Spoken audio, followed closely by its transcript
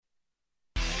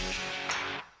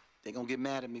They gonna get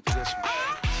mad at me for this one.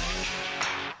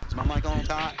 Is my mic on,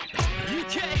 Todd?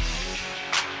 UK,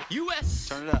 US,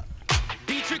 Turn it up.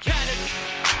 Dietrich Haddon,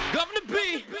 Governor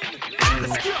B.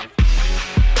 Let's go.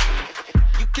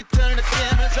 You can turn the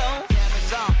cameras on.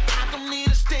 I don't need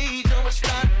a stage or a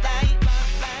spotlight.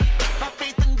 My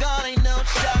faith in God ain't no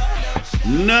show.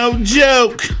 No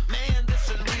joke. Man, this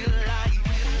is real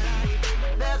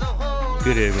life. There's a whole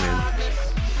Good evening.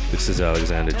 This is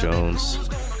Alexander Jones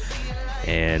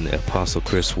and Apostle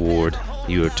Chris Ward.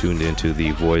 You are tuned into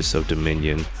the Voice of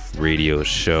Dominion radio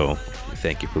show.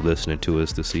 Thank you for listening to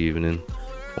us this evening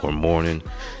or morning.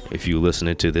 If you're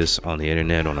listening to this on the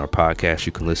internet, on our podcast,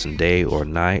 you can listen day or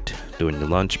night, during your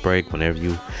lunch break, whenever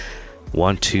you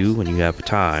want to, when you have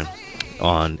time,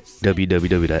 on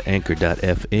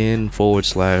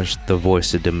www.anchor.fn/The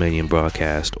Voice of Dominion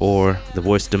broadcast, or The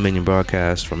Voice of Dominion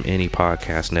broadcast from any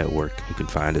podcast network. You can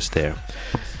find us there.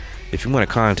 If you want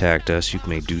to contact us, you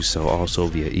may do so also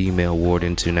via email,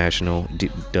 wardinternational,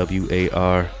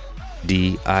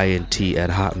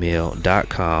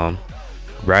 WARDINT@hotmail.com.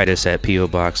 Write us at P.O.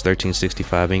 Box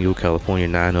 1365, Inglewood, California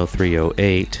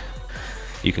 90308.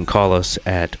 You can call us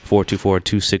at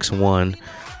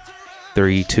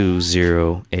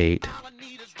 424-261-3208.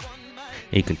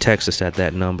 You can text us at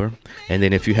that number. And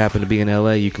then if you happen to be in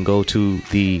LA, you can go to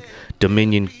the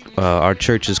Dominion. Our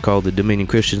church is called the Dominion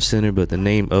Christian Center, but the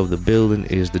name of the building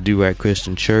is the Do-Right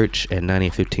Christian Church at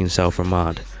 9815 South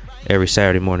Vermont. Every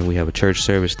Saturday morning we have a church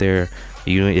service there.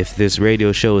 If this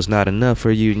radio show is not enough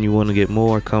for you and you want to get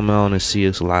more, come on and see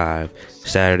us live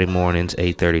Saturday mornings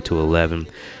 8:30 to 11.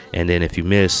 And then if you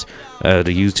miss the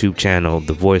YouTube channel,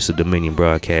 The Voice of Dominion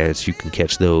broadcasts, you can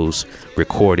catch those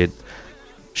recorded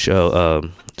show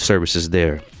services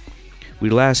there. The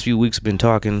last few weeks been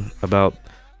talking about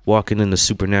walking in the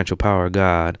supernatural power of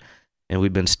God, and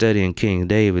we've been studying King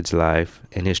David's life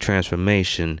and his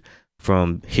transformation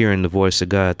from hearing the voice of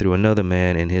God through another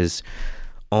man in his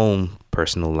own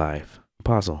personal life.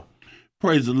 Apostle.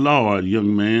 Praise the Lord,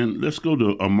 young man. Let's go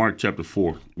to Mark chapter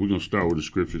 4. We're going to start with the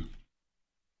scripture.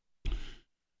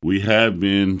 We have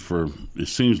been for, it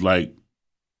seems like,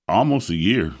 almost a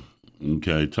year,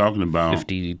 okay, talking about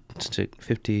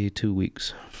 52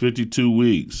 weeks. 52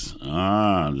 weeks.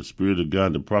 The Spirit of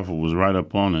God, the prophet was right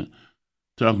up on it.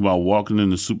 Talking about walking in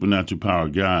the supernatural power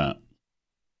of God.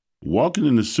 Walking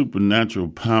in the supernatural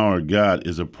power of God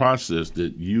is a process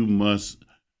that you must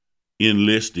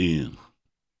enlist in.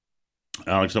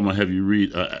 Alex, I'm going to have you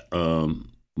read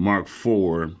Mark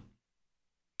 4, and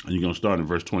you're going to start in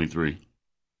verse 23.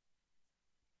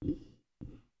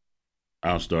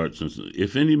 I'll start.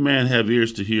 If any man have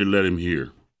ears to hear, let him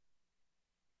hear.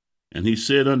 And he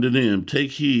said unto them,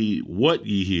 take heed what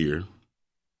ye hear.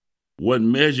 What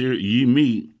measure ye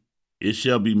mete, it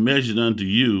shall be measured unto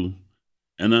you,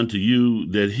 and unto you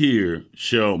that hear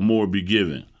shall more be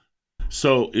given.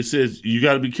 So it says you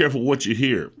got to be careful what you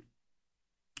hear.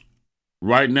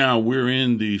 Right now, we're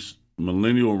in the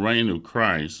millennial reign of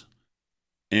Christ,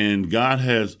 and God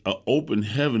has an open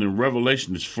heaven, and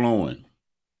revelation is flowing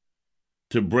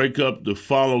to break up the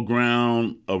fallow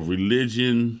ground of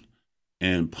religion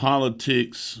and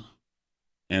politics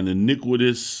and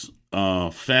iniquitous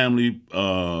family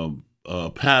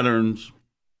patterns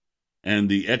and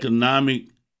the economic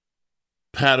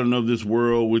pattern of this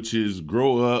world, which is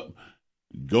grow up,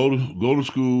 go to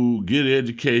school, get an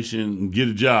education, and get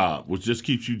a job, which just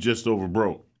keeps you just over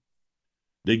broke.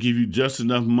 They give you just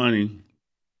enough money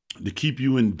to keep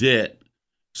you in debt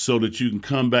so that you can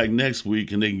come back next week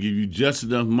and they can give you just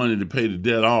enough money to pay the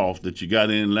debt off that you got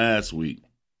in last week.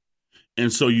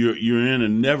 And so you're in a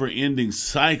never-ending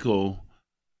cycle,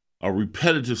 a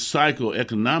repetitive cycle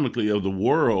economically of the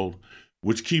world,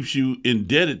 which keeps you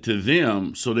indebted to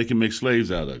them so they can make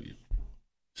slaves out of you.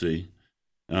 See?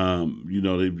 There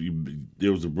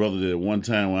was a brother that at one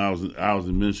time when I was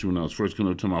in ministry, when I was first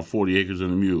coming up, talking about 40 acres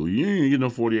and a mule. You ain't get no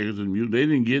 40 acres and a mule. They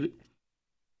didn't get it.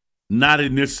 Not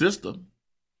in this system.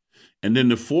 And then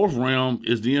the fourth realm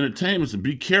is the entertainment. So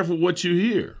be careful what you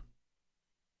hear.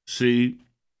 See?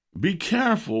 Be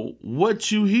careful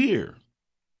what you hear.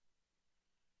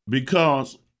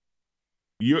 Because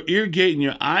your ear gate and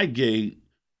your eye gate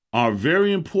are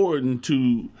very important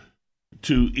to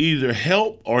either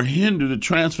help or hinder the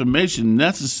transformation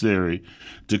necessary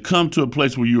to come to a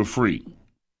place where you're free.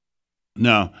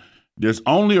 Now, there's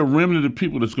only a remnant of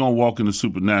people that's going to walk in the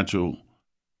supernatural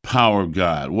power of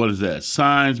God. What is that?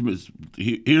 Signs.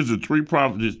 Here's the three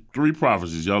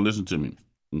prophecies. Y'all listen to me.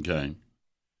 Okay.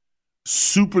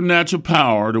 Supernatural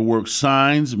power to work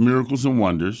signs, miracles, and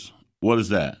wonders. What is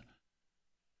that?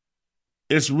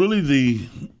 It's really the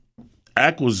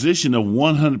acquisition of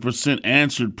 100%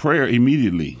 answered prayer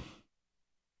immediately.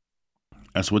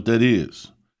 That's what that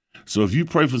is. So if you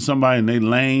pray for somebody and they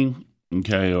lame,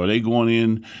 okay, or they going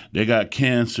in, they got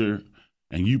cancer,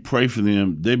 and you pray for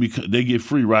them, they get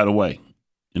free right away.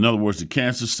 In other words, the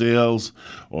cancer cells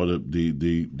or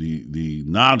the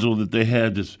nodule that they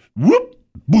had just whoop,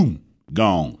 boom,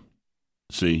 gone.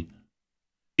 See?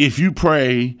 If you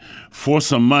pray for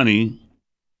some money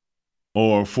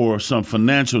or for some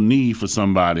financial need for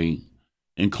somebody,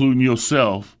 including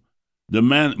yourself, the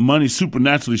money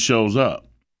supernaturally shows up.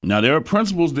 Now, there are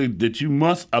principles that you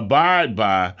must abide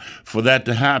by for that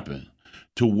to happen,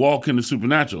 to walk in the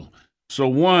supernatural. So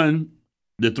one,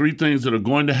 the three things that are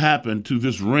going to happen to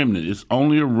this remnant, it's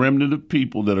only a remnant of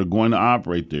people that are going to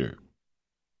operate there.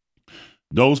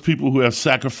 Those people who have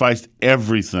sacrificed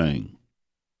everything,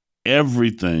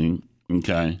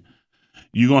 okay?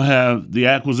 You're going to have the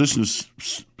acquisition of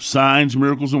signs,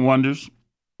 miracles, and wonders,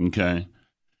 okay?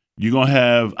 You're going to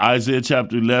have Isaiah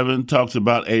chapter 11 talks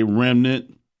about a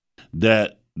remnant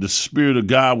that the Spirit of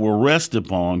God will rest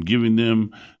upon, giving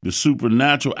them the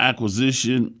supernatural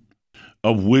acquisition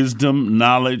of wisdom,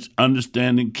 knowledge,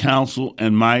 understanding, counsel,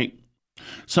 and might.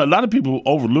 So a lot of people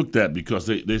overlook that because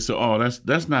they say, oh,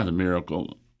 that's not a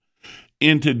miracle.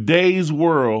 In today's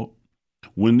world,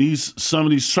 when some of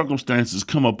these circumstances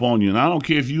come upon you, and I don't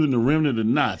care if you're in the remnant or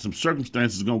not, some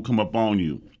circumstances are going to come upon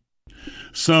you.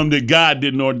 Some that God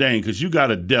didn't ordain, because you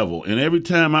got a devil. And every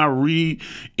time I read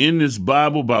in this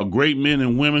Bible about great men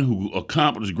and women who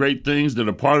accomplish great things that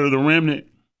are part of the remnant,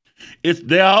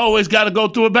 they always got to go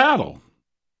through a battle.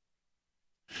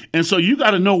 And so you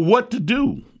got to know what to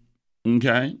do,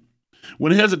 okay?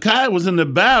 When Hezekiah was in the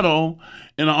battle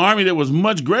in an army that was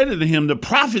much greater than him, the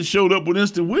prophet showed up with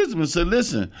instant wisdom and said,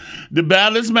 listen, the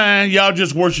battle is mine, y'all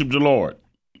just worship the Lord.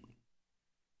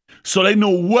 So they know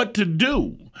what to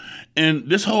do. And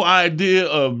this whole idea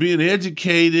of being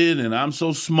educated and I'm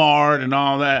so smart and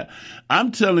all that,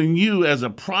 I'm telling you as a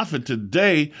prophet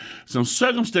today, some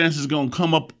circumstances going to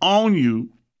come up on you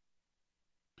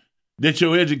that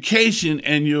your education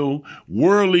and your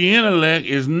worldly intellect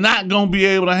is not going to be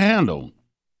able to handle.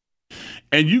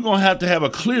 And you're going to have a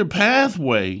clear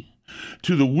pathway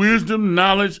to the wisdom,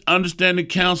 knowledge, understanding,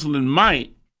 counsel, and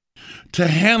might to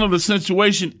handle the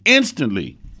situation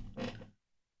instantly.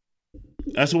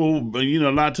 That's what,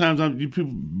 a lot of times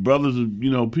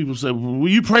people say, well, will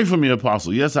you pray for me,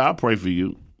 Apostle? Yes, I'll pray for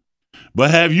you.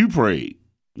 But have you prayed?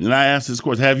 And I ask this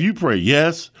question, have you prayed?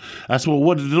 Yes. I said, well,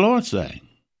 what did the Lord say?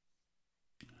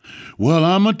 Well,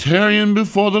 I'm a tarrying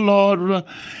before the Lord.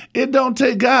 It don't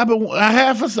take God but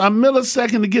a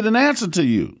millisecond to get an answer to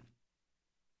you.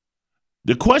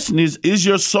 The question is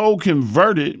your soul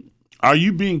converted? Are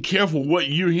you being careful what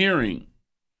you're hearing?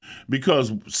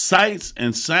 Because sights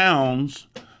and sounds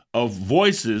of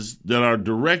voices that are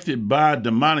directed by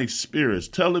demonic spirits,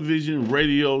 television,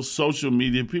 radio, social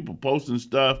media, people posting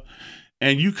stuff,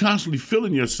 and you constantly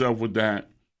filling yourself with that,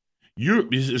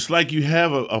 it's like you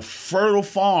have a fertile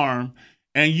farm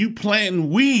and you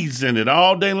planting weeds in it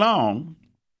all day long.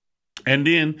 And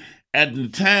then at the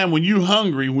time when you're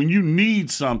hungry, when you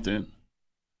need something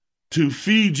to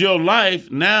feed your life,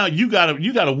 now you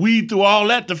gotta weed through all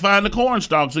that to find the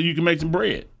cornstalk so you can make some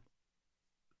bread.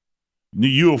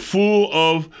 You're full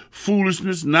of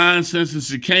foolishness, nonsense, and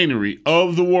chicanery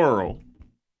of the world.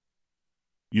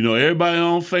 Everybody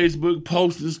on Facebook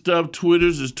posting stuff,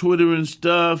 Twitters is twittering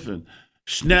stuff, and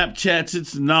Snapchats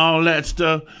it's and all that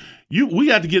stuff. We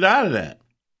got to get out of that.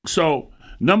 So,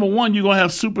 number one, you're going to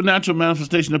have supernatural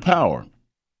manifestation of power.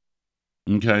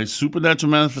 Okay,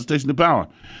 supernatural manifestation of power.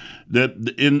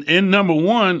 That in number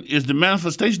one is the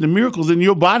manifestation of miracles in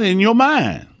your body and your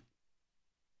mind.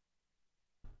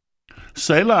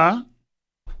 Selah.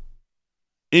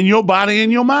 In your body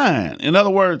and your mind. In other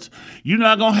words, you're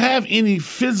not going to have any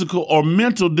physical or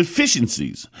mental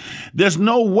deficiencies. There's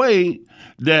no way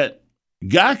that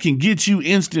God can get you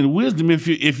instant wisdom if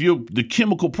the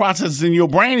chemical processes in your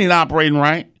brain ain't operating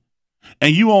right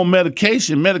and you on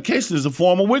medication. Medication is a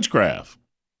form of witchcraft.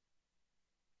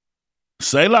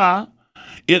 Selah.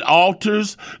 It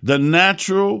alters the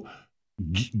natural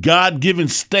God-given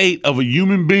state of a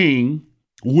human being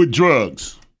with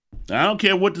drugs. I don't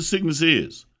care what the sickness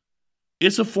is.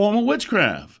 It's a form of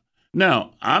witchcraft.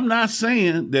 Now, I'm not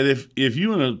saying that if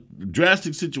you're in a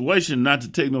drastic situation, not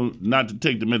to take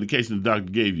the medication the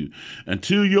doctor gave you.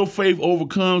 Until your faith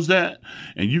overcomes that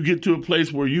and you get to a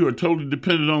place where you are totally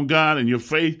dependent on God and your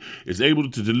faith is able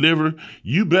to deliver,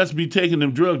 you best be taking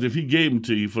them drugs if he gave them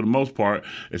to you for the most part,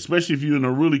 especially if you're in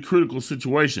a really critical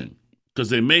situation. Because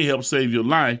they may help save your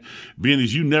life, being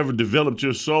as you never developed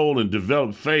your soul and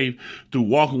developed faith through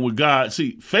walking with God.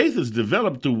 See, faith is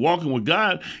developed through walking with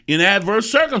God in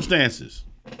adverse circumstances.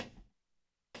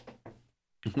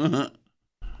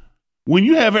 When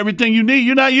you have everything you need,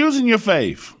 you're not using your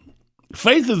faith.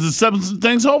 Faith is the substance of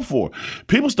things hoped for.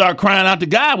 People start crying out to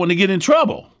God when they get in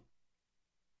trouble.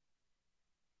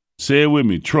 Say it with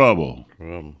me, trouble.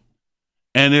 And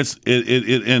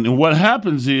and what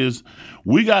happens is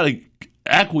we got to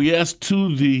acquiesce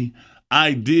to the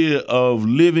idea of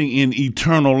living in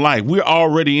eternal life. We're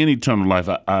already in eternal life.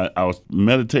 I was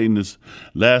meditating this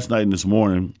last night and this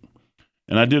morning,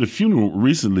 and I did a funeral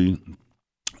recently,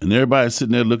 and everybody's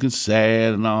sitting there looking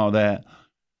sad and all that.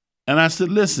 And I said,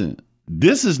 listen,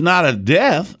 this is not a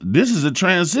death. This is a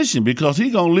transition because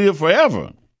he's going to live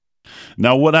forever.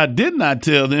 Now, what I did not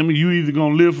tell them, you either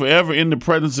going to live forever in the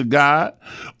presence of God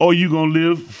or you're going to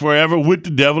live forever with the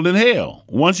devil in hell.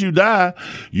 Once you die,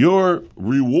 your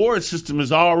reward system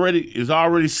is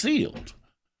already sealed.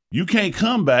 You can't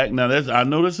come back. Now, I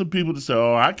know there's some people that say,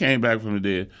 oh, I came back from the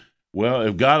dead. Well,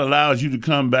 if God allows you to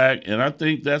come back, and I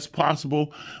think that's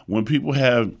possible when people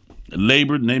have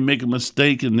labored and they make a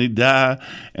mistake and they die,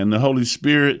 and the Holy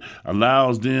Spirit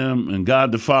allows them, and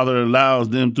God the Father allows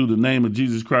them through the name of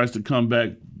Jesus Christ to come back,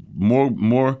 more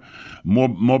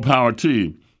power to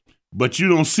you. But you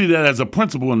don't see that as a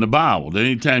principle in the Bible, that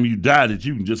anytime you die that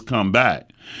you can just come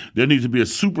back. There needs to be a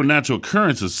supernatural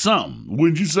occurrence or something.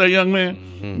 Wouldn't you say, young man?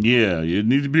 Mm-hmm. Yeah, it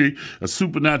needs to be a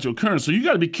supernatural occurrence. So you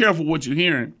got to be careful what you're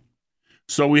hearing.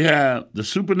 So we have the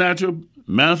supernatural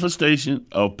manifestation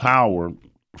of power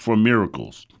for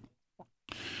miracles.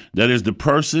 That is the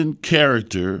person,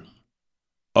 character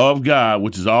of God,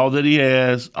 which is all that he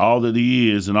has, all that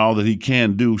he is, and all that he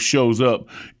can do, shows up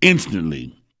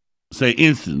instantly. Say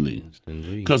instantly.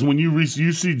 Because when you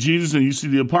see Jesus and you see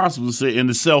the apostles, say in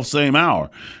the self-same hour.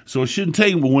 So it shouldn't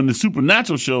take, but when the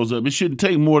supernatural shows up, it shouldn't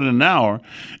take more than an hour.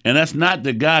 And that's not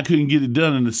that God couldn't get it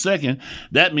done in a second.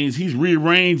 That means he's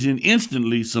rearranging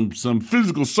instantly some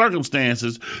physical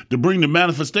circumstances to bring the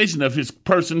manifestation of his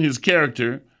person, his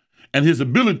character, and his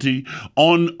ability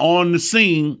on the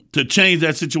scene to change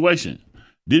that situation.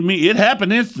 Didn't mean it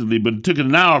happened instantly, but it took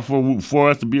an hour for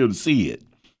us to be able to see it.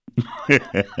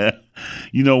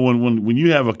 You know, when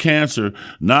you have a cancer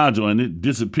nodule and it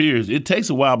disappears, it takes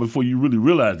a while before you really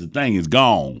realize the thing is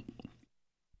gone.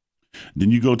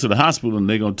 Then you go to the hospital and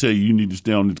they're going to tell you need to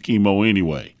stay on this chemo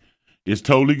anyway. It's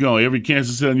totally gone. Every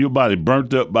cancer cell in your body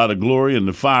burnt up by the glory and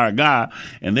the fire of God,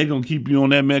 and they're going to keep you on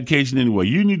that medication anyway.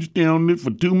 You need to stay on it for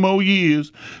 2 more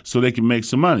years so they can make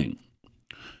some money.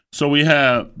 So we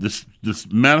have this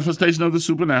manifestation of the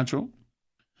supernatural.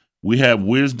 We have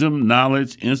wisdom,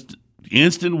 knowledge,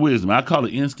 instant wisdom. I call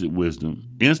it instant wisdom,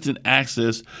 instant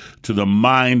access to the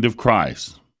mind of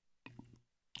Christ.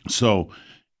 So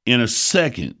in a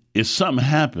second, if something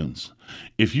happens,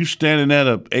 if you're standing at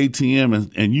an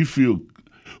ATM and you feel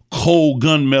cold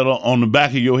gunmetal on the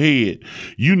back of your head,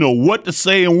 you know what to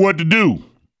say and what to do.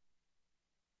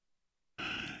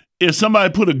 If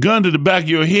somebody put a gun to the back of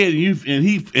your head and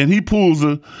he pulls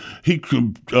that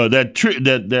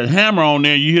hammer on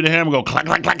there, you hear the hammer go clack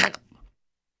clack clack clack.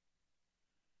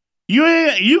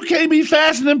 You can't be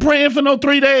fasting and praying for no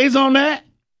 3 days on that.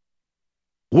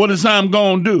 What is I'm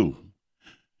gonna do?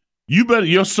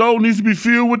 Your soul needs to be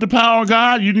filled with the power of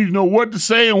God. You need to know what to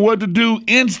say and what to do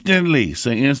instantly.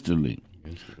 Say instantly.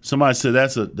 Somebody said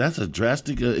that's a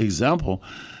drastic example.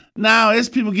 Now it's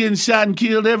people getting shot and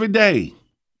killed every day.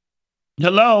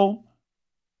 Hello?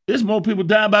 There's more people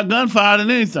dying by gunfire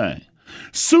than anything.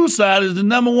 Suicide is the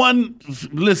number one.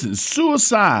 Listen,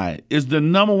 suicide is the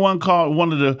number one cause,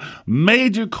 one of the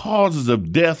major causes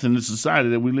of death in the society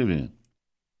that we live in.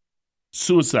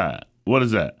 Suicide. What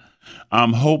is that?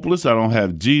 I'm hopeless. I don't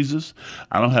have Jesus.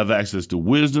 I don't have access to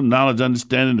wisdom, knowledge,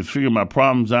 understanding to figure my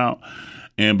problems out.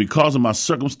 And because of my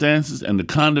circumstances and the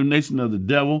condemnation of the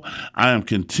devil, I am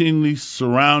continually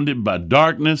surrounded by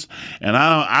darkness. And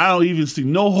I don't even see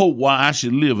no hope why I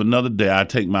should live another day. I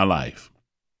take my life.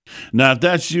 Now, if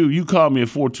that's you call me at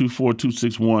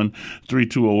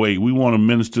 424-261-3208. We want to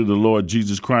minister the Lord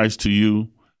Jesus Christ to you.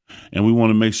 And we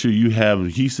want to make sure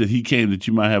he said he came that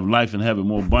you might have life and have it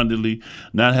more abundantly,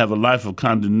 not have a life of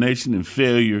condemnation and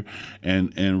failure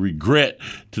and regret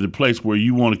to the place where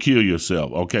you want to kill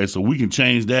yourself. Okay, so we can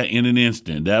change that in an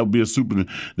instant. That would be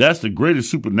that's the greatest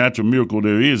supernatural miracle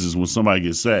there is when somebody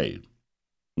gets saved.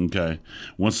 Okay,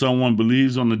 when someone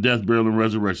believes on the death, burial, and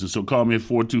resurrection. So call me at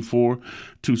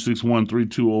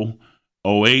 424-261-3208.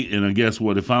 And guess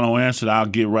what? If I don't answer, I'll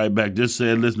get right back. Just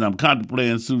say, listen, I'm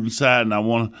contemplating suicide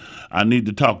and I need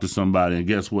to talk to somebody. And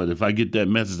guess what? If I get that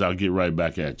message, I'll get right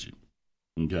back at you.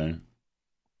 Okay.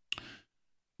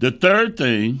 The third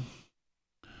thing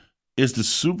is the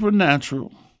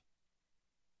supernatural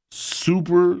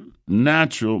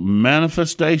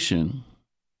manifestation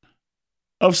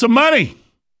of some money.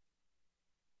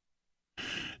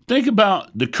 Think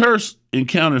about the curse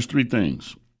encounters three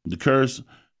things. The curse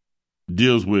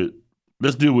deals with,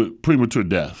 let's deal with premature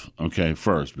death, okay,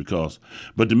 first,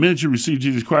 but the minute you receive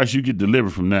Jesus Christ, you get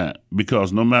delivered from that,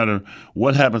 because no matter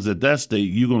what happens at that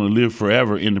state, you're going to live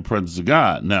forever in the presence of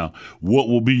God. Now, what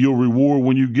will be your reward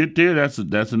when you get there? That's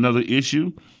another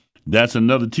issue. That's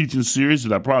another teaching series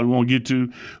that I probably won't get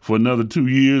to for another 2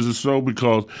 years or so,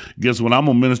 because guess what? I'm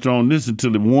going to minister on this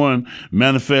until it, one,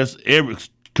 manifests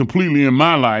completely in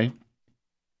my life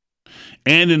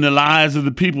and in the lives of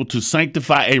the people, to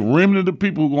sanctify a remnant of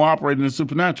people who are operating in the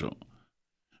supernatural.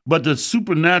 But the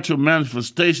supernatural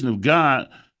manifestation of God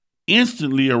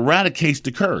instantly eradicates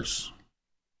the curse.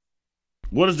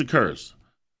 What is the curse?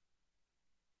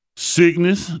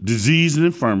 Sickness, disease, and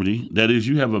infirmity. That is,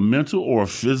 you have a mental or a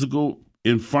physical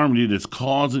infirmity that's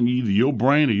causing either your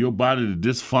brain or your body to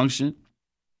dysfunction.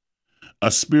 A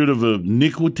spirit of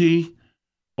iniquity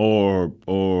or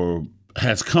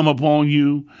has come upon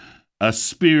you. A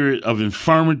spirit of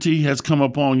infirmity has come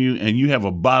upon you, and you have a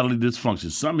bodily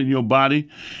dysfunction, something in your body,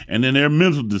 and then there are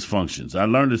mental dysfunctions. I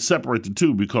learned to separate the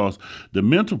two, because the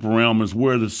mental realm is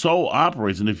where the soul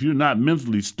operates, and if you're not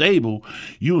mentally stable,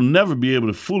 you'll never be able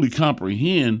to fully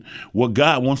comprehend what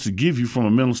God wants to give you from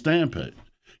a mental standpoint.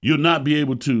 You'll not be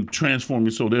able to transform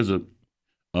your soul. There's a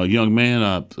young man,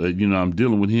 I'm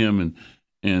dealing with him,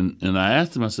 and I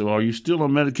asked him, I said, well, are you still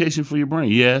on medication for your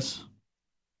brain? Yes.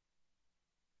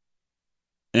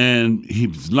 And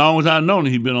as long as I've known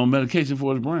him, he's been on medication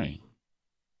for his brain.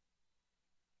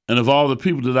 And of all the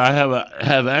people that I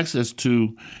have access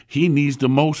to, he needs the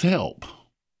most help.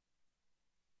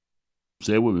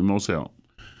 Say it with me, most help.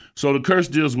 So the curse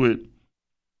deals with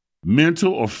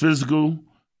mental or physical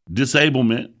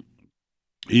disablement,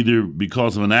 either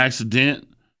because of an accident,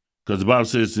 because the Bible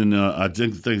says in, I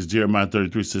think it's Jeremiah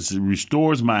 33, says it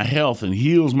restores my health and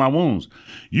heals my wounds.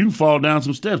 You can fall down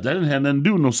some steps. That didn't have nothing to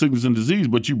do with no sickness and disease,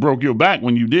 but you broke your back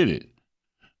when you did it.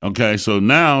 Okay, so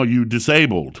now you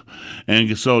disabled.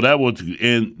 And so that was,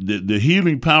 and the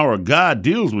healing power of God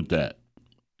deals with that.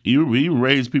 He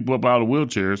raised people up out of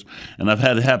wheelchairs, and I've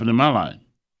had it happen in my life.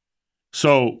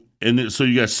 So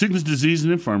you got sickness, disease,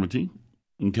 and infirmity.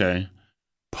 Okay.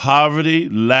 Poverty,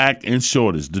 lack, and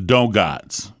shortage, the don't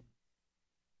gots.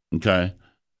 Okay.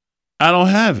 I don't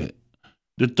have it.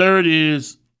 The third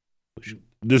is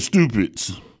the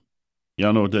stupids.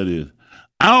 Y'all know what that is.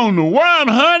 I don't know what,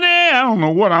 honey. I don't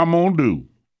know what I'm going to do.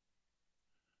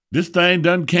 This thing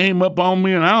done came up on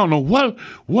me, and I don't know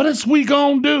what is we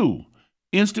going to do?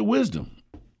 Instant wisdom.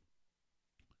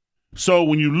 So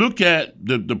when you look at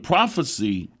the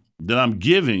prophecy that I'm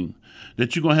giving,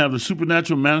 that you're going to have the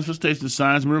supernatural manifestation of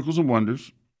signs, miracles, and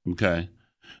wonders, okay,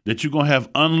 that you're going to have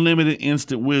unlimited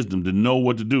instant wisdom to know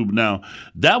what to do. Now,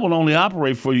 that will only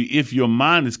operate for you if your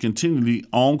mind is continually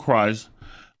on Christ.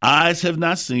 Eyes have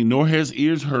not seen, nor has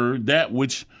ears heard that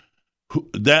which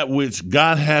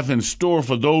God hath in store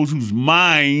for those whose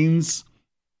minds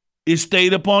is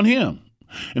stayed upon him.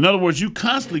 In other words, you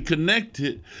constantly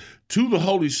connected to the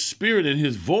Holy Spirit and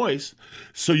his voice,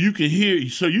 so you can hear,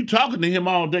 so you talking to him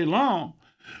all day long.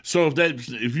 So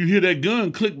if you hear that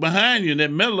gun click behind you and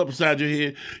that metal up beside your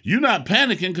head, you're not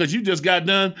panicking, because you just got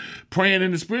done praying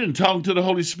in the Spirit and talking to the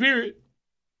Holy Spirit.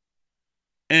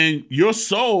 And your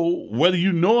soul, whether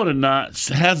you know it or not,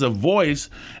 has a voice,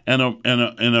 and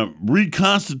a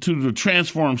reconstituted or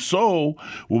transformed soul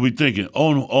will be thinking,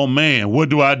 oh man, what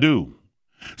do I do?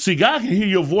 See, God can hear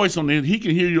your voice he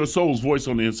can hear your soul's voice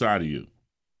on the inside of you.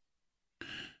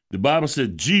 The Bible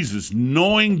said Jesus,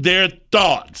 knowing their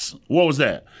thoughts. What was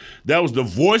that? That was the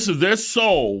voice of their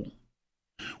soul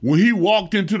when he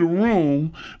walked into the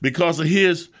room, because of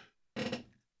his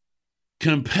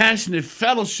compassionate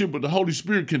fellowship with the Holy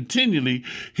Spirit continually.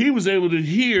 He was able to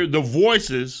hear the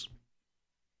voices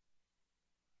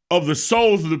of the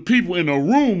souls of the people in the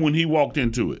room when he walked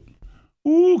into it.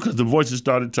 Ooh, because the voices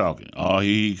started talking. Oh,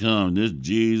 here he comes, this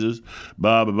Jesus,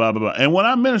 blah, blah, blah, blah, blah. And when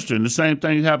I'm ministering, the same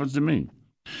thing happens to me.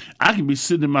 I can be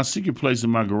sitting in my secret place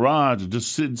in my garage or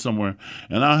just sitting somewhere,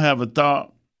 and I'll have a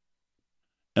thought,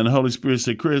 and the Holy Spirit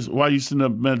say, Chris, why are you sitting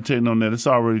up meditating on that? It's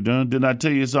already done. Didn't I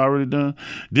tell you it's already done?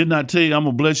 Didn't I tell you I'm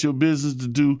going to bless your business to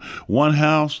do one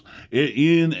house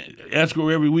in escrow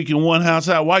every week and one house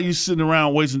out? Why are you sitting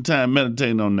around wasting time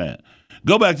meditating on that?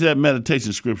 Go back to that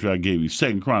meditation scripture I gave you,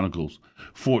 2 Chronicles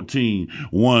 14,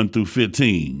 1 through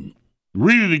 15.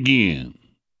 Read it again.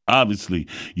 Obviously,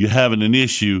 you're having an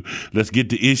issue. Let's get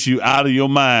the issue out of your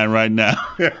mind right now.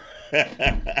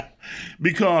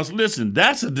 Because, listen,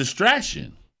 that's a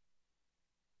distraction.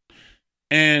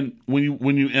 And when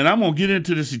you, and I'm going to get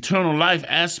into this eternal life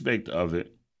aspect of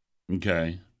it,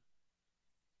 okay,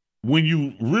 when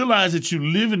you realize that you're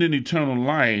living in eternal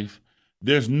life,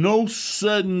 there's no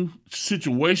sudden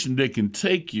situation that can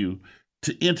take you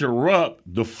to interrupt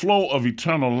the flow of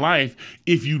eternal life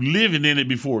if you living in it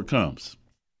before it comes.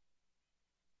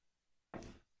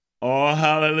 Oh,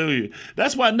 hallelujah.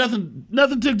 That's why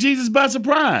nothing took Jesus by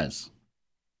surprise.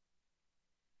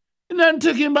 Nothing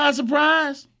took him by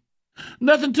surprise.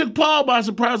 Nothing took Paul by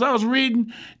surprise. I was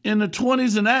reading in the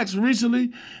 20s in Acts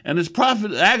recently, and this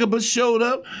prophet Agabus showed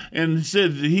up and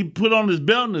said he put on his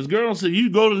belt, and his girl said, you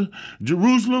go to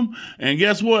Jerusalem, and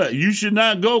guess what? You should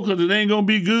not go because it ain't going to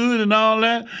be good and all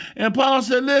that. And Paul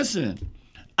said, listen,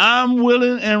 I'm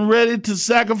willing and ready to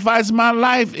sacrifice my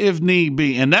life if need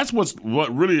be. And that's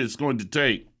what really it's going to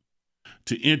take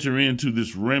to enter into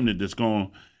this remnant that's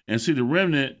going. And see, the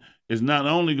remnant is not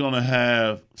only going to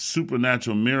have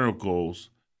supernatural miracles,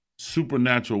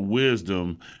 supernatural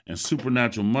wisdom, and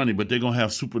supernatural money, but they're going to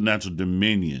have supernatural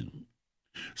dominion.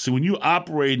 So when you're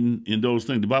operating in those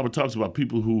things, the Bible talks about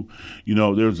people who,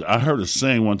 I heard a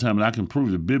saying one time, and I can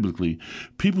prove it biblically,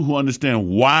 people who understand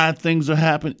why things are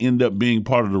happening end up being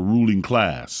part of the ruling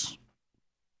class.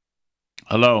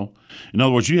 Hello? In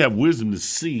other words, you have wisdom to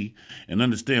see and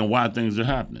understand why things are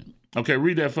happening. Okay,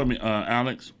 read that for me,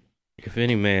 Alex. If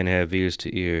any man have ears to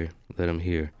hear, let him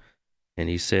hear. And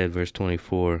he said, verse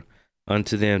 24,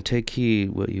 unto them take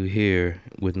heed what you hear,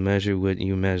 with measure what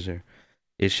you measure.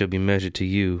 It shall be measured to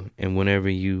you, and whenever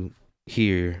you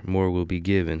hear, more will be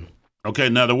given. Okay,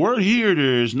 now the word hear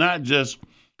there is not just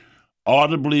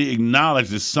audibly acknowledge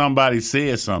that somebody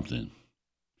said something.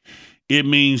 It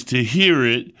means to hear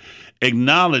it,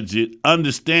 acknowledge it,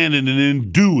 understand it, and then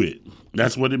do it.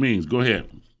 That's what it means. Go ahead.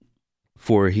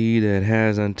 For he that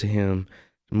has unto him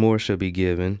more shall be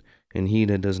given, and he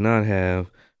that does not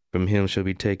have, from him shall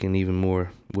be taken even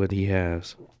more what he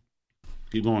has.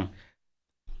 Keep going.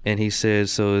 And he said,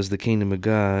 so is the kingdom of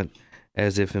God,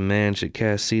 as if a man should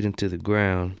cast seed into the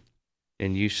ground,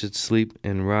 and you should sleep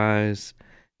and rise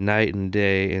night and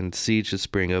day, and seed should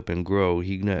spring up and grow,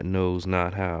 he that knows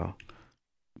not how.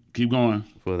 Keep going.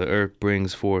 For the earth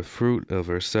brings forth fruit of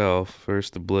herself,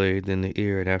 first the blade, then the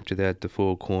ear, and after that the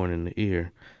full corn in the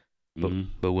ear.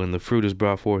 But when the fruit is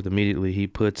brought forth, immediately he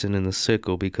puts it in the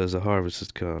sickle, because the harvest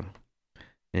is come.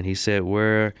 And he said,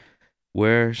 Where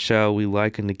shall we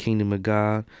liken the kingdom of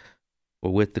God,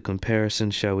 or with the comparison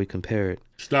shall we compare it?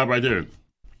 Stop right there.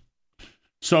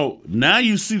 So now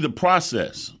you see the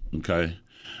process, okay?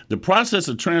 The process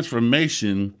of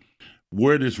transformation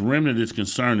where this remnant is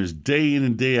concerned is day in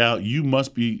and day out. I'm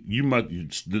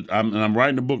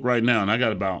writing a book right now, and I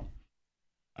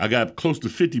got close to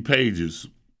 50 pages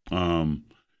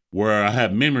where I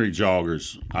have memory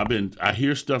joggers. I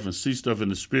hear stuff and see stuff in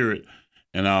the spirit,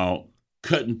 and I'll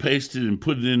cut and paste it and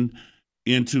put it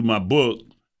into my book.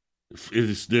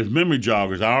 There's memory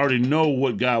joggers. I already know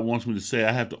what God wants me to say.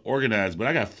 I have to organize, but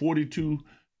I got 42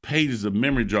 pages of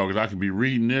memory joggers. I can be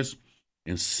reading this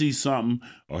and see something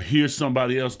or hear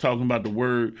somebody else talking about the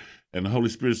word, and the Holy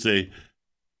Spirit say,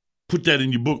 put that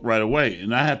in your book right away.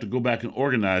 And I have to go back and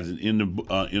organize it.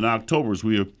 In October, as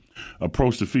we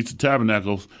approach the Feast of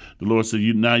Tabernacles, the Lord said,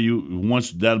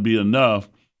 once that'll be enough,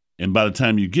 and by the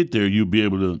time you get there, you'll be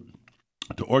able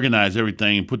to organize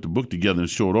everything and put the book together in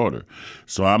short order.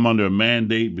 So I'm under a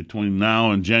mandate between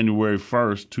now and January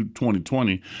 1st,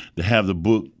 2020, to have the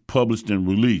book published and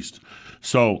released.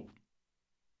 So,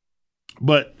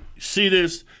 but see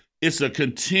this, it's a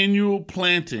continual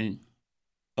planting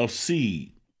of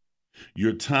seed.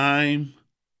 Your time,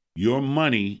 your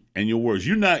money, and your words.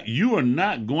 You are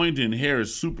not going to inherit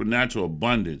supernatural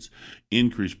abundance,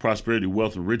 increase, prosperity,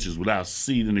 wealth, and riches without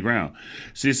seed in the ground.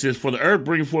 See, it says, for the earth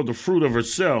bringing forth the fruit of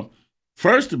herself,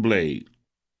 first the blade,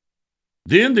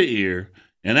 then the ear,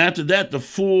 and after that the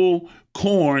full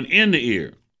corn in the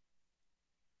ear.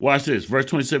 Watch this, verse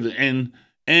 27,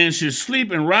 and should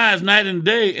sleep and rise night and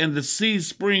day, and the seed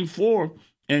spring forth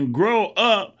and grow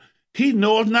up, he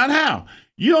knoweth not how.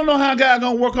 You don't know how God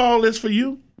gonna work all this for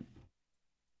you?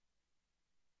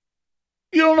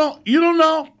 You don't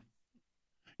know.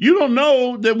 You don't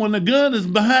know that when the gun is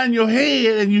behind your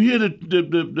head and you hear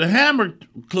the hammer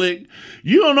click,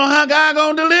 you don't know how God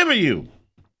gonna deliver you.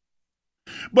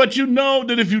 But you know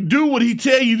that if you do what he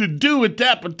tell you to do at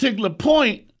that particular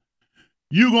point,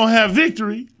 you're gonna have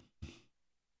victory.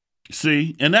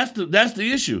 See, and that's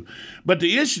the issue. But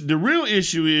the real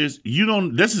issue is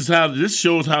this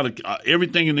shows how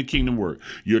everything in the kingdom works.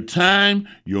 Your time,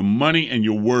 your money, and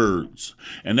your words.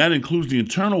 And that includes the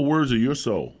internal words of your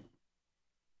soul.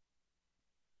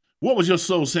 What was your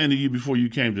soul saying to you before you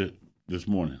came to this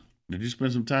morning? Did you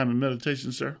spend some time in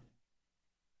meditation, sir?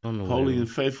 Holy and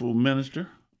faithful minister.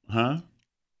 Huh?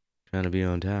 Trying to be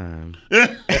on time.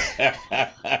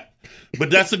 But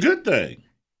that's a good thing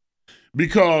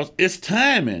because it's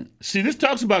timing. See, this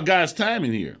talks about God's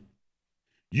timing here.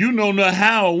 You know not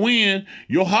how or when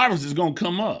your harvest is going to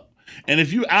come up. And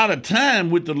if you're out of time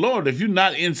with the Lord, if you're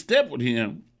not in step with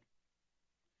him,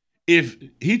 if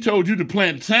he told you to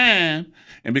plant time,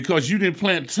 and because you didn't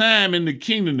plant time in the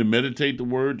kingdom to meditate the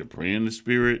word, to pray in the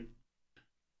spirit,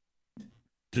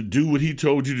 to do what he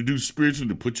told you to do spiritually,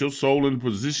 to put your soul in a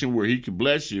position where he could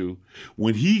bless you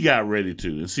when he got ready to.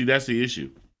 And see, that's the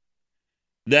issue.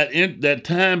 That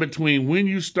time between when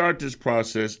you start this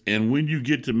process and when you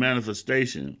get to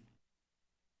manifestation,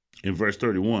 in verse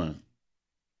 31,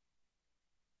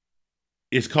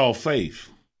 it's called faith.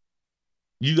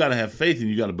 You got to have faith and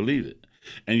you got to believe it.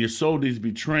 And your soul needs to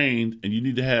be trained, and you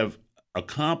need to have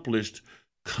accomplished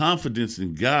confidence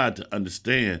in God to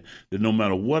understand that no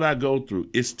matter what I go through,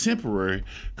 it's temporary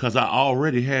because I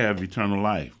already have eternal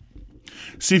life.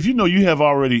 See, if you know you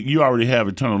already have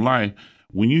eternal life,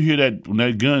 when you hear that, when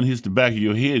that gun hits the back of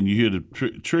your head and you hear the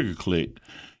trigger click,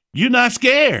 you're not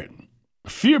scared.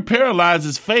 Fear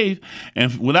paralyzes faith,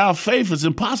 and without faith, it's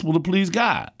impossible to please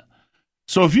God.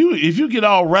 So if you get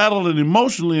all rattled and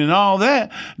emotionally and all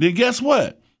that, then guess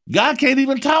what? God can't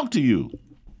even talk to you.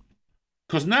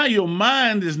 Because now your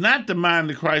mind is not the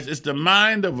mind of Christ. It's the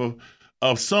mind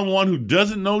of someone who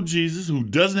doesn't know Jesus, who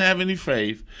doesn't have any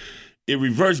faith. It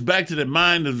reverts back to the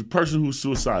mind of the person who's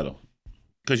suicidal.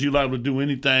 Because you're liable to do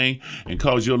anything and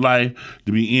cause your life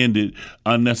to be ended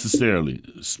unnecessarily,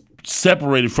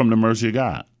 separated from the mercy of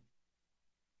God.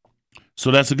 So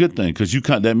that's a good thing, because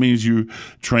that means you're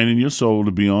training your soul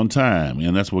to be on time,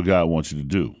 and that's what God wants you to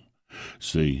do.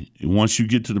 See, once you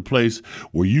get to the place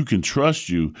where you can trust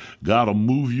you, God will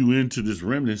move you into this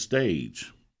remnant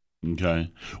stage.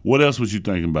 Okay. What else was you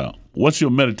thinking about? What's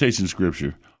your meditation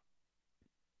scripture?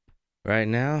 Right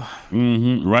now?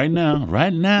 Right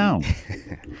now.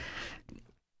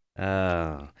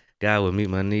 God will meet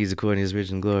my needs according to his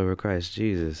rich and glory of Christ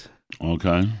Jesus.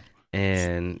 Okay.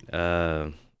 And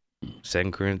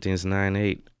 2 Corinthians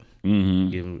 9:8.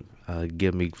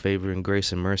 Give me favor and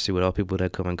grace and mercy with all people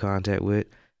that come in contact with.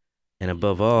 And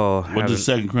above all, what does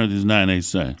 2 Corinthians 9:8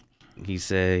 say? He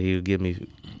said he would give me.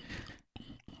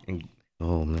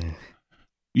 Oh, man.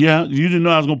 Yeah, you didn't know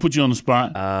I was going to put you on the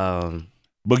spot.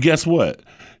 But guess what?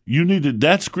 You needed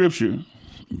that scripture.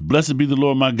 Blessed be the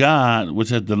Lord my God, which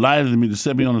has delighted in me to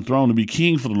set me on the throne to be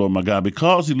king for the Lord my God,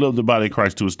 because he loved the body of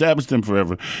Christ to establish them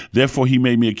forever. Therefore, he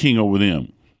made me a king over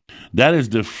them. That is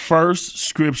the first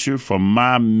scripture for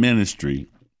my ministry.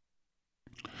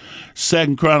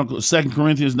 2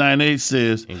 Corinthians 9:8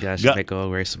 says, and God shall make all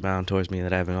grace abound towards me,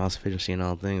 that I have all sufficiency in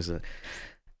all things, that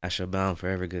I shall abound for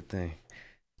every good thing.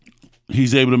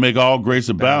 He's able to make all grace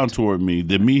abound toward me,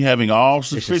 that me having all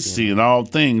sufficiency in all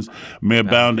things may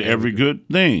abound to every good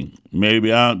thing, may be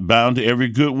bound to every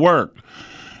good work.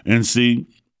 And see,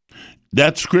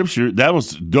 that scripture,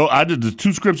 the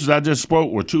two scriptures I just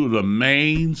spoke were two of the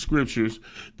main scriptures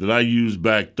that I used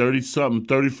back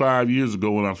 35 years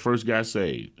ago when I first got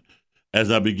saved.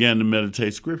 As I began to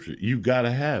meditate scripture, you got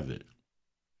to have it.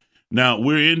 Now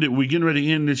we're getting ready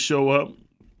to end this show up.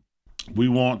 We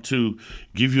want to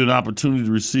give you an opportunity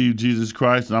to receive Jesus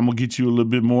Christ, and I'm going to get you a little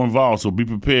bit more involved, so be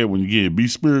prepared when you get here. Be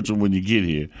spiritual when you get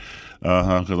here,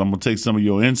 because I'm going to take some of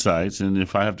your insights, and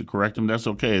if I have to correct them, that's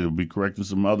okay. It'll be correcting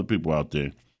some other people out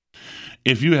there.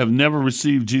 If you have never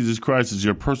received Jesus Christ as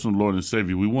your personal Lord and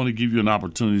Savior, we want to give you an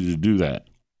opportunity to do that.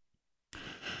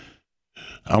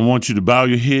 I want you to bow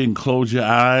your head and close your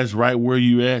eyes right where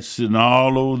you at, sitting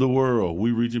all over the world. We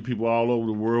reaching people all over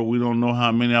the world. We don't know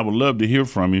how many. I would love to hear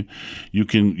from you. You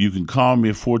can call me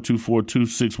at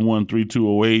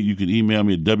 424-261-3208. You can email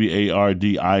me at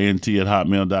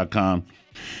wardint@hotmail.com.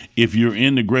 If you're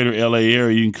in the greater LA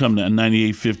area, you can come to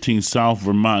 9815 South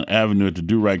Vermont Avenue at the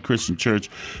Do Right Christian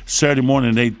Church. Saturday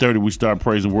morning at 8:30, we start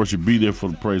praise and worship. Be there for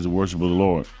the praise and worship of the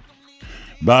Lord.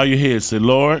 Bow your head. Say,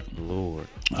 Lord,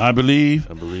 I believe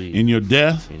in your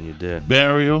death,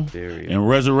 burial, and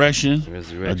resurrection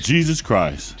of Jesus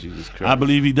Christ. I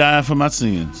believe he died for my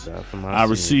sins. I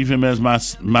receive him as my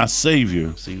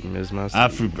Savior.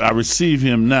 I receive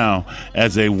him now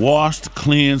as a washed,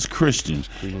 cleansed Christian.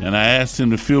 And I asked him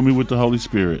to fill me with the Holy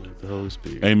Spirit.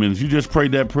 Amen. If you just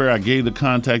prayed that prayer, I gave the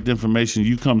contact information.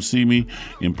 You come see me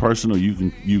in person, or you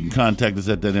can contact us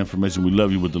at that information. We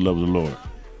love you with the love of the Lord.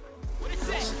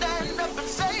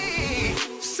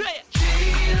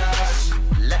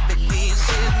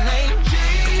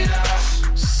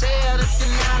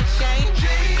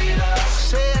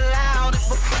 Say it loud, it's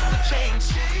what the change.